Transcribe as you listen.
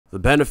The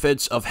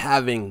benefits of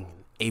having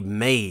a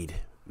maid.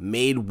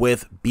 Maid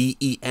with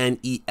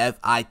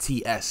Benefits.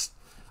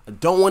 I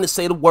don't want to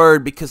say the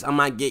word because I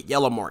might get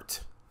yellow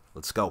marked.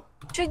 Let's go.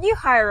 Should you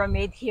hire a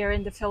maid here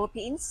in the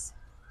Philippines?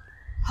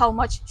 How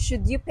much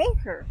should you pay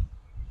her?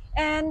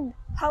 And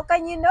how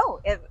can you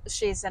know if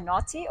she's a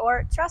naughty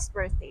or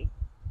trustworthy?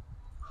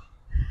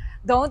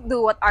 Don't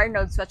do what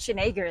Arnold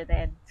Schwarzenegger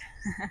did.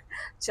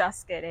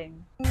 Just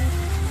kidding.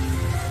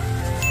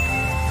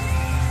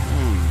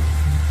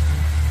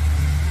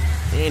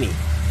 Annie. I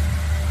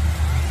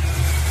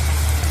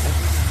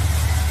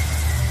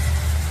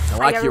Hi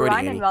like you already, everyone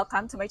and Annie.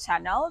 welcome to my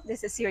channel.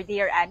 This is your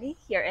dear Annie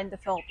here in the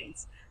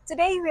Philippines.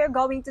 Today we are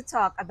going to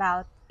talk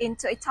about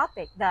into a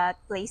topic that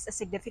plays a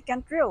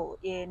significant role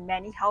in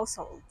many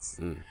households.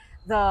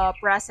 The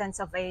presence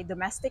of a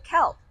domestic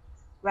help,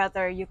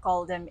 whether you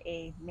call them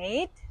a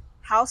maid,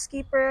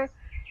 housekeeper,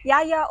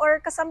 yaya, or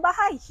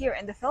kasambahay here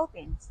in the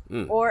Philippines,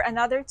 or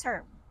another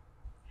term.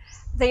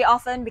 They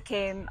often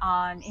became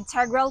an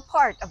integral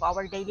part of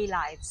our daily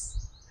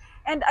lives.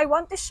 And I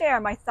want to share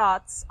my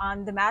thoughts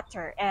on the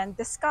matter and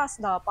discuss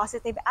the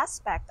positive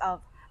aspect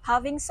of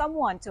having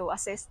someone to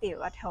assist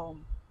you at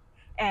home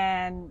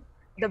and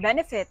the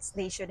benefits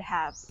they should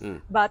have.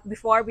 But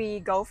before we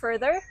go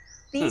further,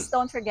 please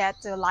don't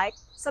forget to like,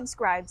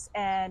 subscribe,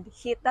 and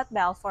hit that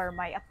bell for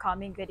my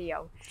upcoming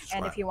video.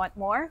 And if you want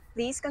more,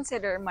 please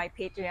consider my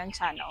Patreon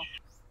channel.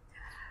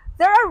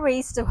 There are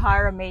ways to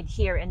hire a maid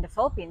here in the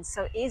Philippines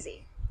so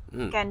easy.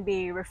 It can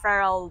be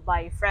referral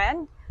by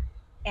friend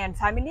and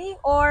family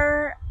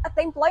or at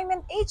the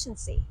employment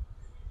agency.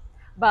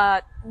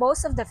 But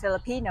most of the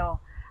Filipino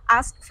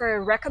ask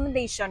for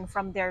recommendation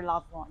from their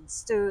loved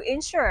ones to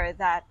ensure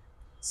that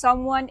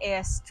someone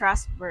is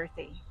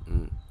trustworthy.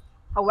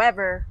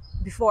 However,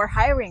 before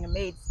hiring a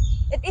maid,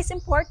 it is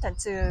important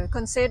to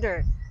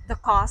consider the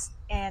cost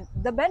and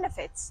the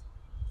benefits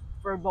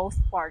for both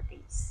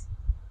parties.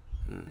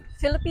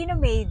 Filipino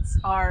maids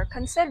are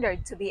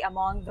considered to be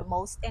among the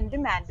most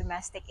in-demand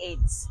domestic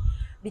aids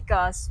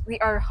because we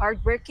are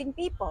hardworking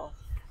people.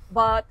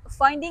 But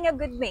finding a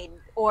good maid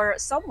or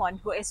someone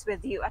who is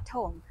with you at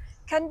home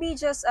can be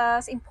just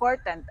as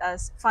important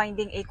as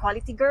finding a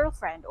quality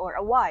girlfriend or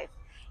a wife,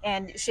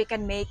 and she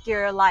can make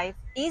your life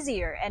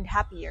easier and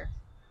happier.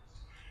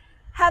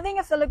 Having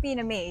a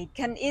Filipino maid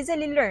can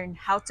easily learn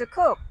how to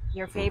cook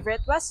your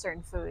favorite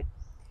Western food.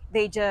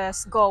 They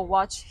just go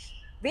watch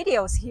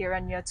videos here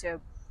on YouTube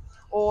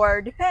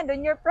or depend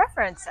on your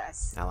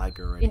preferences. I like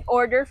her In already.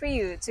 order for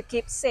you to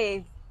keep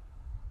safe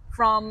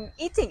from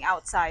eating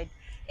outside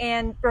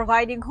and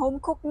providing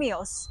home cooked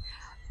meals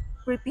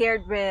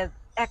prepared with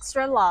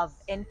extra love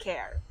and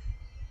care.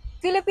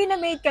 Filipino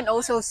maid can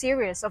also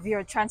serious of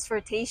your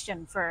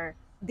transportation for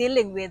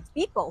dealing with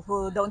people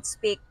who don't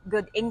speak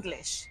good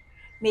English,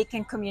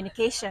 making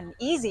communication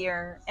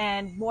easier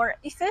and more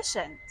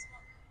efficient.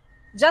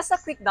 Just a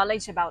quick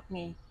knowledge about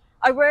me.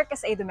 I work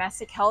as a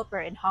domestic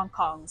helper in Hong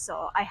Kong,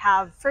 so I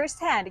have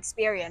first-hand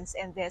experience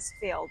in this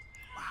field.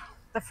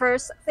 The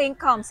first thing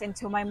comes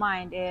into my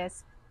mind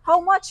is how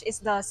much is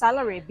the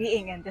salary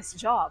being in this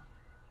job?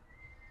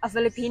 A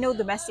Filipino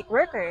domestic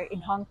worker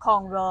in Hong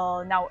Kong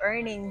will now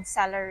earning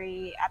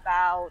salary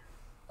about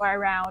or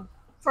around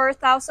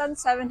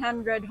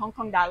 4,700 Hong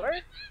Kong dollar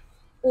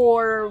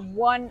or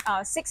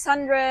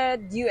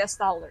 600 US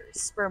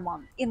dollars per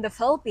month. In the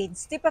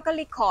Philippines,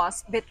 typically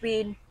cost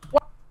between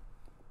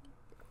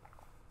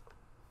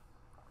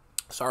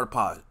Sorry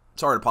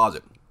to pause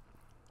it.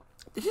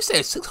 Did you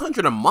say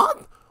 600 a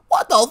month?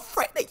 What the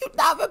frick? Did you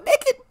not even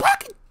making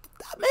pocket?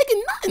 Not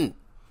making nothing.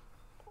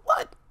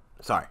 What?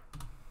 Sorry.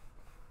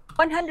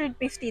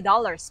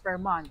 $150 per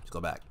month Let's go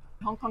back.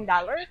 Hong Kong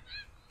dollar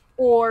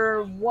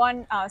or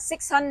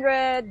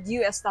 600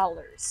 US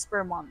dollars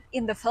per month.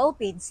 In the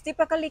Philippines,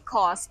 typically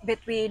cost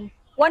between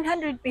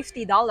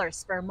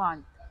 $150 per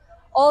month.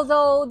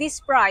 Although this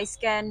price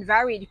can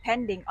vary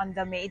depending on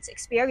the maid's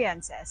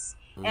experiences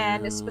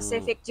and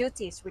specific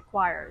duties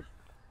required.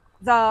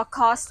 The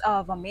cost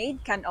of a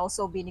maid can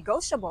also be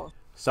negotiable.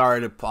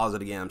 Sorry to pause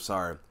it again. I'm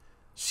sorry.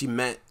 She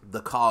meant the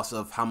cost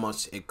of how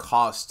much it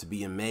costs to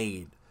be a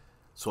maid.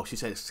 So she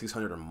said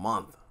 600 a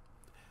month.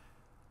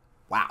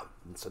 Wow.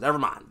 So never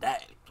mind.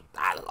 That's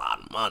a lot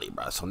of money,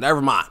 bro. So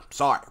never mind.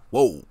 Sorry.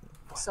 Whoa.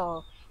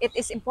 So it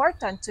is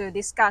important to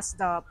discuss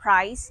the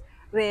price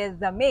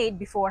with the maid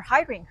before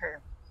hiring her.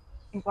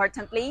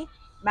 Importantly,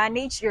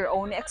 manage your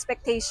own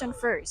expectation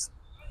first.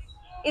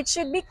 It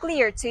should be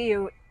clear to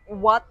you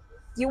what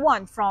you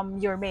want from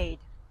your maid.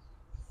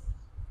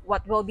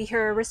 What will be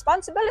her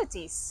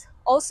responsibilities?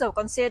 Also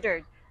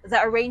considered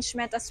the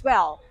arrangement as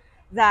well.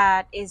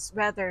 That is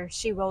whether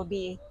she will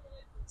be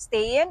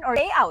stay in or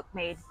stay out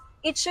maid.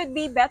 It should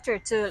be better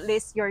to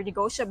list your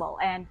negotiable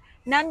and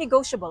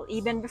non-negotiable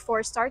even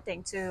before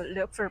starting to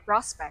look for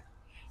prospect.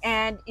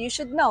 And you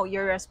should know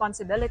your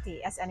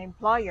responsibility as an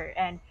employer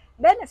and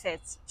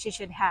benefits she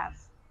should have.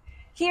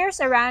 Here's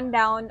a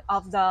rundown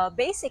of the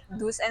basic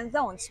do's and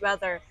don'ts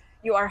whether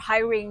you are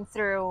hiring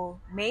through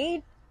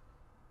maid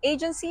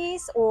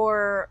agencies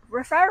or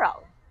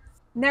referral.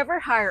 Never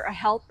hire a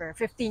helper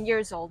 15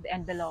 years old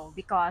and below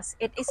because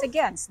it is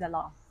against the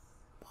law.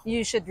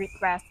 You should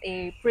request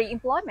a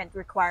pre-employment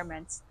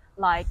requirements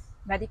like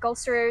medical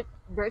cert,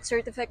 birth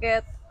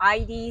certificate,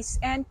 IDs,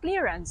 and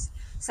clearance,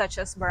 such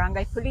as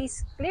barangay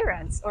police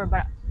clearance or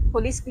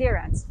police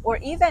clearance, or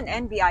even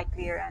NBI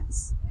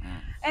clearance.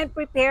 And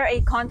prepare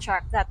a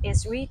contract that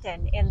is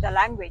written in the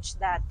language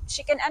that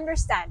she can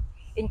understand,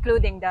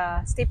 including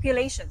the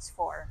stipulations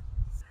for,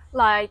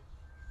 like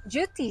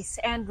duties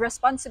and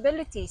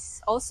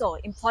responsibilities, also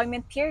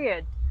employment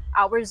period,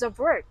 hours of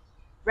work,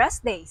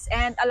 rest days,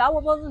 and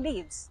allowable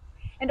leaves.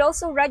 And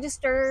also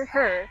register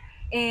her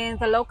in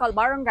the local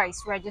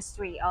barangay's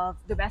registry of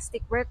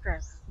domestic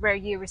worker where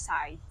you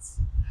resides.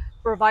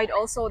 Provide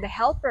also the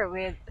helper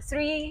with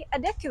 3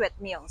 adequate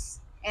meals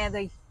and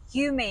a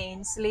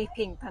humane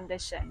sleeping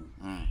condition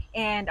Mm.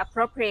 and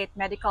appropriate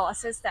medical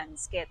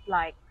assistance kit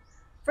like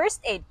first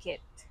aid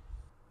kit.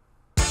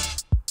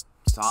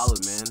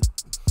 Solid, man.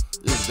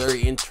 This is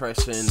very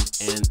interesting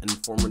and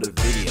informative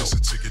video,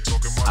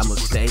 I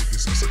must say.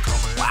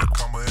 Wow.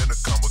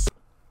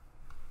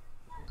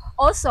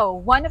 Also,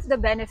 one of the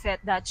benefit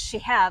that she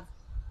have,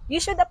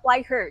 you should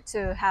apply her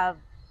to have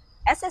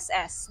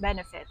SSS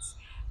benefits.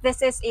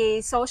 This is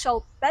a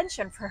social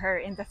pension for her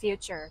in the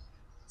future.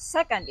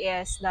 Second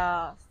is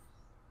the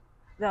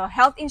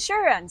health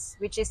insurance,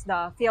 which is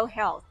the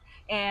PhilHealth.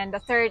 And the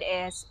third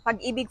is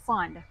Pag-ibig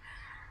Fund.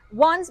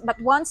 Once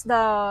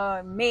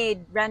the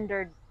maid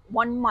rendered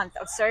 1 month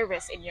of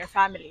service in your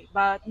family.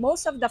 But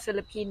most of the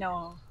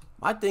Filipino,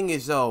 My thing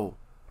is, though,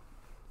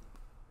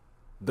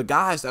 the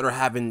guys that are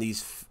having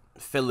these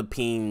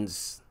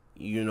Philippines,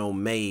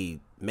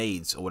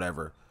 maids or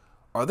whatever,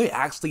 are they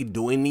actually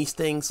doing these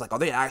things? Like, are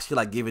they actually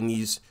like giving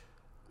these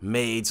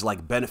maids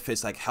like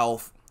benefits, like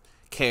health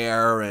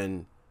care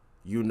and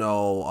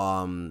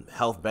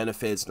health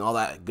benefits and all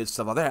that good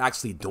stuff? Are they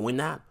actually doing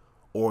that,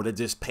 or they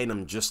just paying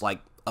them just like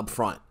up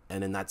front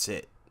and then that's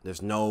it?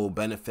 There's no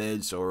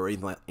benefits or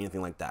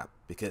anything like that.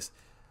 Because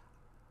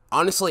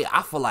honestly,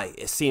 I feel like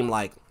it seemed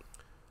like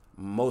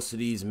most of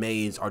these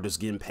maids are just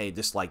getting paid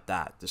just like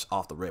that, just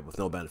off the rip with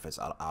no benefits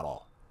at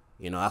all.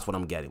 That's what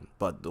I'm getting.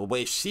 But the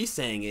way she's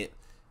saying it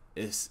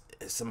is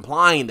it's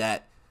implying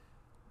that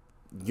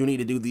you need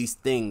to do these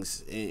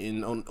things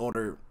in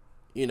order,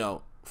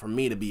 for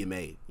me to be a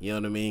maid. You know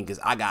what I mean? Because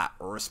I got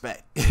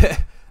respect.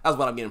 That's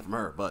what I'm getting from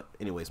her. But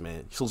anyways,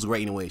 man, she looks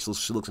great anyway. She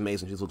looks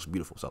amazing. She looks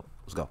beautiful. So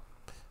let's go.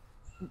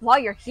 while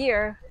you're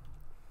here,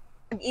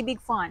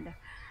 Pag-ibig Fund.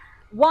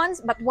 Once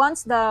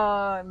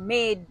the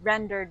maid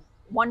rendered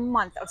 1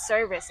 month of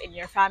service in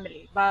your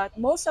family, but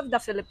most of the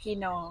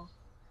Filipino,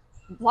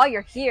 while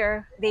you're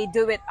here, they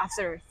do it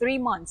after 3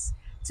 months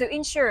to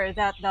ensure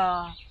that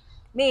the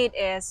maid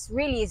is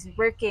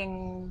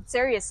working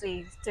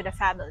seriously to the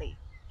family.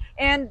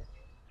 And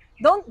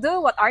don't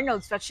do what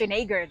Arnold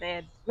Schwarzenegger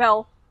did.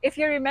 Well, if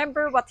you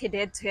remember what he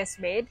did to his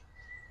maid,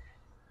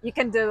 you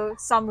can do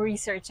some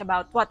research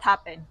about what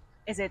happened.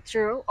 Is it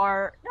true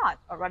or not,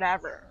 or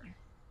whatever?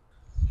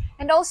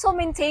 And also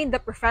maintain the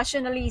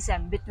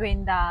professionalism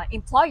between the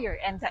employer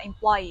and the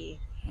employee,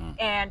 Mm.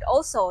 and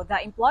also the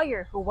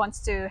employer who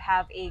wants to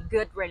have a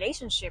good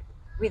relationship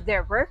with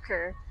their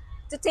worker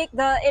to take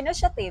the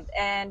initiative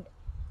and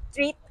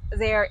treat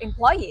their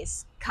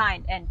employees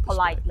kind and Respect.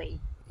 politely.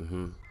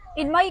 Mm-hmm.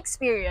 In my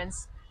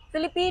experience,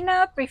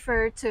 Filipina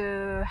prefer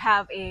to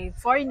have a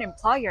foreign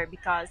employer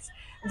because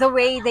the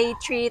way they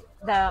treat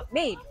the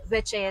maid,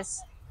 which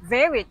is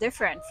very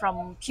different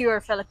from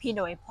pure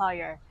Filipino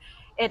employer.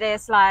 It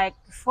is like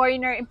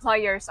foreigner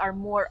employers are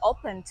more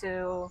open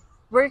to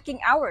working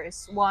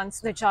hours. Once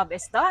the job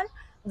is done,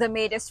 the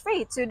maid is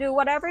free to do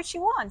whatever she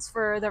wants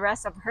for the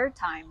rest of her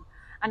time.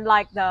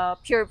 Unlike the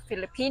pure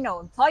Filipino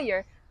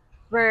employer,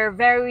 were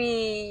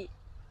very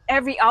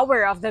every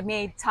hour of the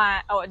maid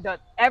time, or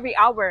every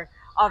hour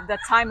of the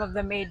time of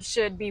the maid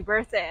should be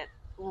worth it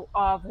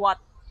of what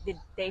did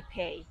they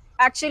pay.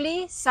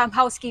 Actually, some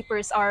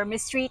housekeepers are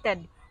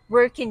mistreated,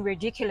 working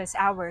ridiculous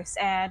hours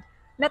and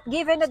not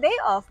given a day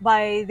off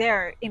by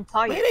their Man,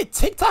 employer. they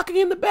TikToking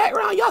in the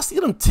background. Y'all see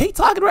them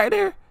TikToking right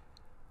there?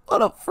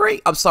 What a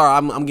freak. I'm sorry,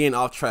 I'm getting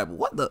off track.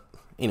 What the?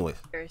 Anyways.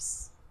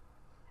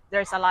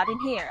 There's a lot in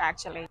here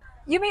actually.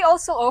 You may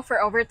also offer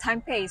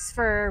overtime pays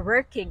for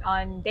working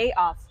on day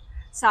off.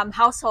 Some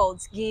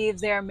households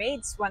give their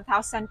maids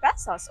 1,000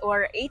 pesos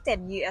or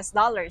 18 US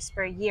dollars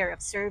per year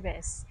of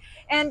service.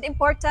 And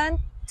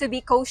important to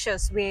be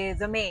cautious with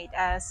the maid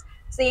as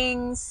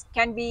things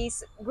can be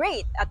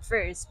great at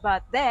first,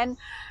 but then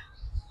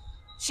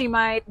she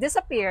might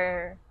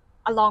disappear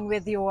along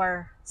with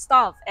your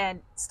stuff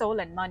and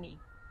stolen money.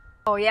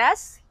 Oh,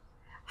 yes,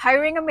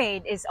 hiring a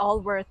maid is all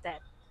worth it.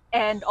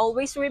 And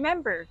always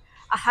remember,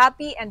 a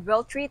happy and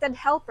well treated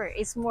helper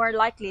is more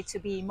likely to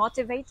be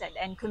motivated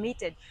and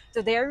committed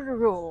to their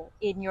role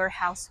in your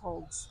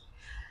households.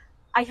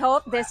 I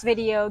hope this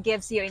video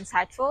gives you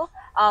insightful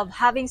of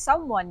having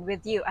someone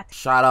with you at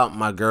Shout out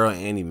my girl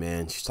Annie,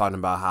 man. She's talking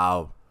about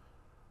how,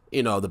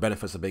 the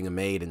benefits of being a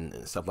maid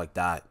and stuff like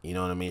that. You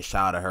know what I mean?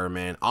 Shout out to her,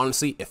 man.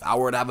 Honestly, if I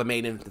were to have a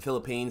maid in the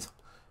Philippines,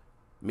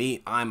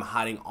 Me, I'm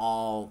hiding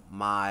all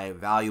my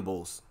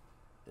valuables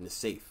in the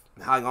safe.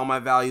 I'm hiding all my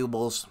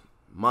valuables,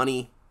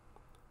 money,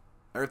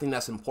 everything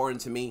that's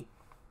important to me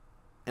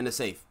in the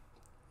safe.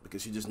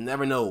 Because you just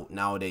never know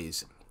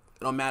nowadays.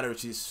 It don't matter if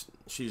she's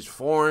a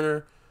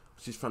foreigner,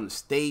 she's from the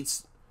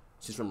States,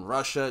 she's from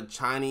Russia,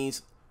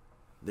 Chinese.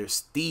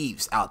 There's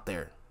thieves out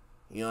there.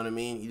 You know what I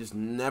mean? You just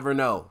never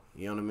know.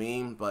 You know what I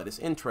mean? But it's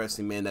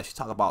interesting, man, that she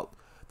talk about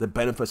the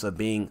benefits of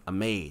being a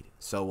maid.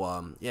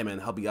 So, yeah, man,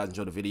 I hope you guys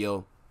enjoy the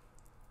video.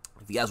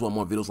 If you guys want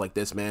more videos like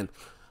this, man,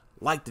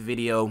 like the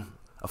video.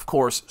 Of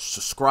course,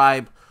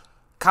 subscribe.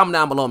 Comment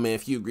down below, man,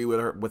 if you agree with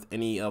her with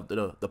any of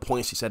the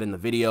points she said in the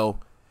video.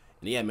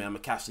 And yeah, man, I'm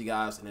going to catch you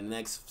guys in the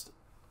next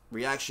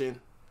reaction.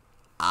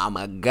 I'm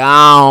a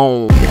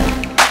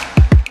gone.